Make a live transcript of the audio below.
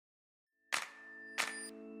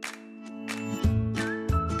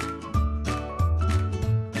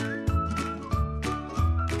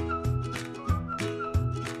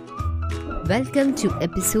Welcome to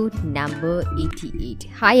episode number 88.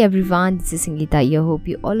 Hi everyone, this is Sangeeta. I hope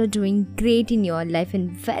you all are doing great in your life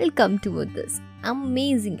and welcome to this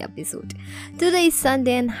amazing episode. Today is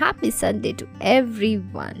Sunday and happy Sunday to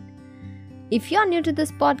everyone. If you are new to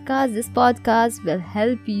this podcast will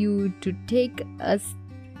help you to take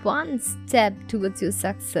one step towards your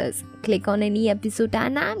success. Click on any episode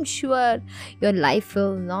and I'm sure your life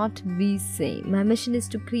will not be same. My mission is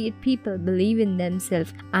to create people believe in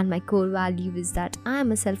themselves, and my core value is that I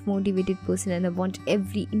am a self-motivated person and I want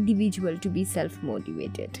every individual to be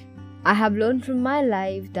self-motivated. I have learned from my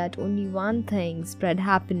life that only one thing: spread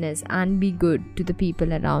happiness and be good to the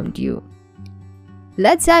people around you.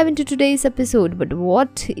 Let's dive into today's episode. But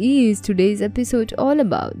what is today's episode all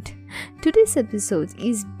about? Today's episode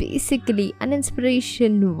is basically an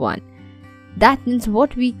inspiration one. That means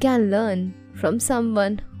what we can learn from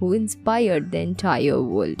someone who inspired the entire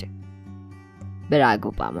world. Barack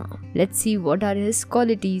Obama. Let's see what are his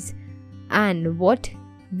qualities and what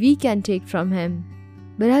we can take from him.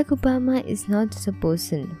 Barack Obama is not just a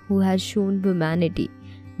person who has shown humanity,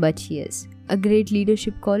 but yes, a great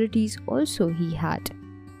leadership qualities also he had.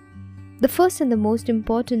 The first and the most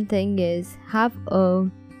important thing is have a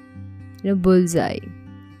bullseye.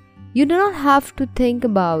 You do not have to think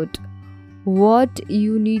about what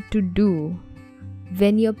you need to do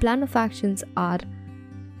when your plan of actions are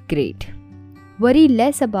great. Worry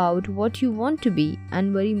less about what you want to be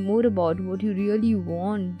and worry more about what you really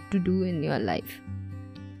want to do in your life.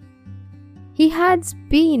 He has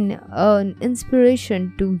been an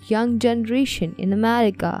inspiration to young generation in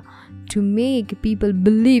America to make people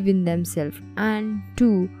believe in themselves and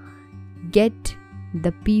to get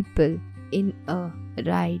the people in a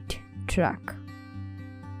right track.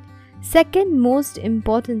 Second most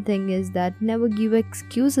important thing is that never give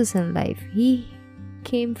excuses in life. He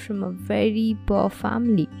came from a very poor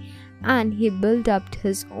family and he built up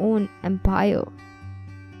his own empire.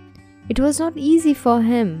 It was not easy for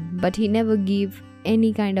him, but he never gave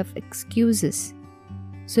any kind of excuses.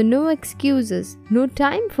 So no excuses, no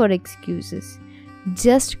time for excuses.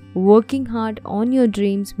 Just working hard on your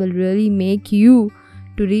dreams will really make you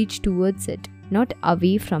to reach towards it, not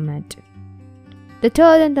away from it. The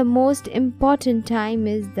third and the most important time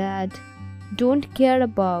is that don't care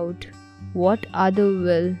about what others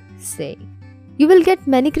will say. You will get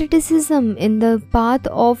many criticism in the path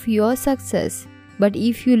of your success, but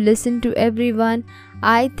if you listen to everyone,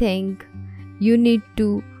 I think you need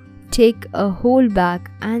to take a hold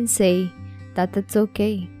back and say that it's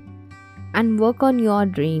okay and work on your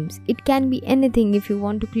dreams. It can be anything. If you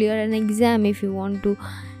want to clear an exam, if you want to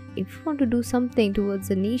do something towards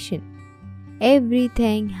the nation,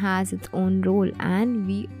 everything has its own role and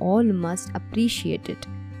we all must appreciate it.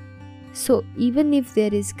 So even if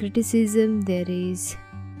there is criticism, there is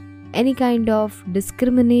any kind of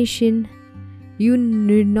discrimination, you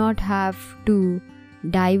need not have to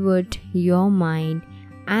divert your mind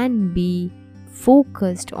and be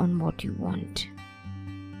focused on what you want.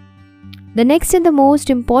 The next and the most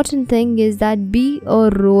important thing is that be a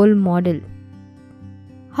role model.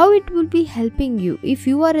 How it will be helping you if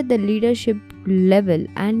you are at the leadership level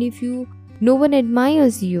and if no one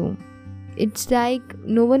admires you. It's like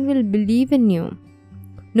no one will believe in you.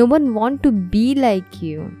 No one want to be like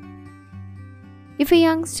you. If a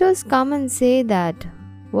youngsters come and say that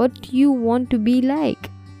what you want to be like,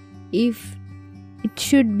 if it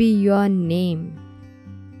should be your name,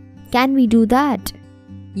 can we do that?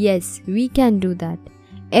 Yes, we can do that.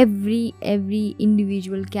 Every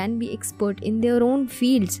individual can be expert in their own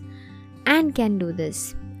fields and can do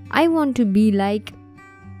this. I want to be like,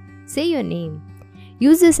 say your name.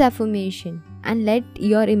 Use this affirmation and let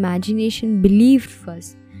your imagination believe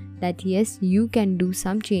first that yes, you can do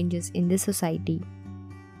some changes in the society.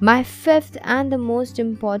 My fifth and the most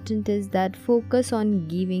important is that focus on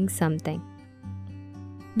giving something.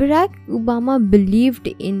 Barack Obama believed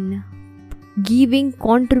in giving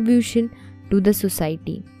contribution to the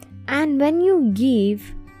society, and when you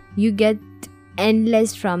give, you get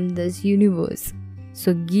endless from this universe.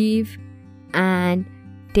 So give and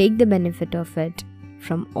take the benefit of it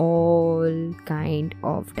from all kind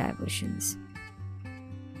of diversions.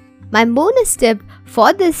 My bonus tip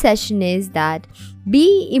for this session is that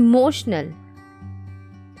be emotional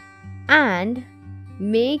and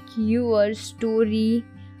make your story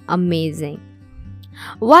amazing.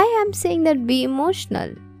 Why I'm saying that be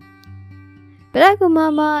emotional? Barack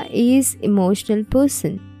Obama is emotional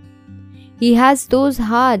person. He has those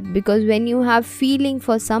heart because when you have feeling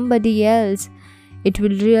for somebody else, it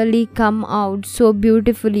will really come out so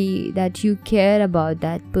beautifully that you care about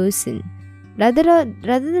that person. rather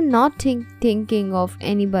than not thinking of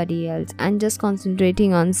anybody else and just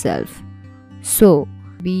concentrating on self. So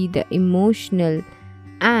be the emotional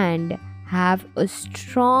and have a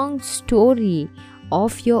strong story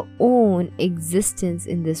of your own existence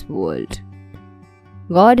in this world.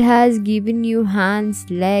 God has given you hands,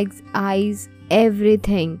 legs, eyes,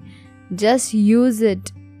 everything. Just use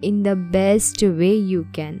it in the best way you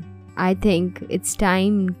can. I think it's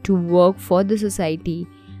time to work for the society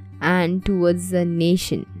and towards the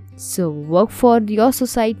nation. So work for your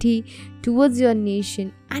society, towards your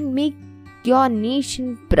nation, and make your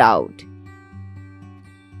nation proud.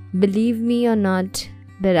 Believe me or not,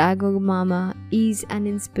 Barack Obama is an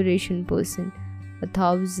inspiration person for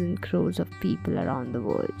 1,000 crores of people around the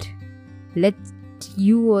world. Let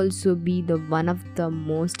you also be the one of the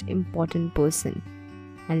most important person,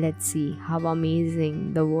 and let's see how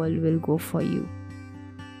amazing the world will go for you.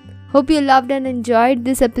 Hope you loved and enjoyed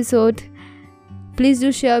this episode. Please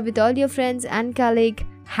do share with all your friends and colleagues.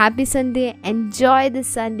 Happy Sunday. Enjoy this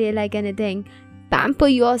Sunday like anything. Pamper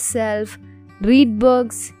yourself. Read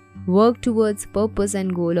books. Work towards purpose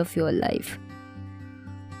and goal of your life.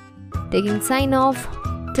 Taking sign off.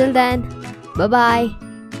 Till then, bye bye.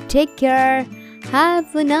 Take care.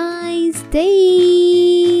 Have a nice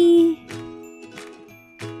day.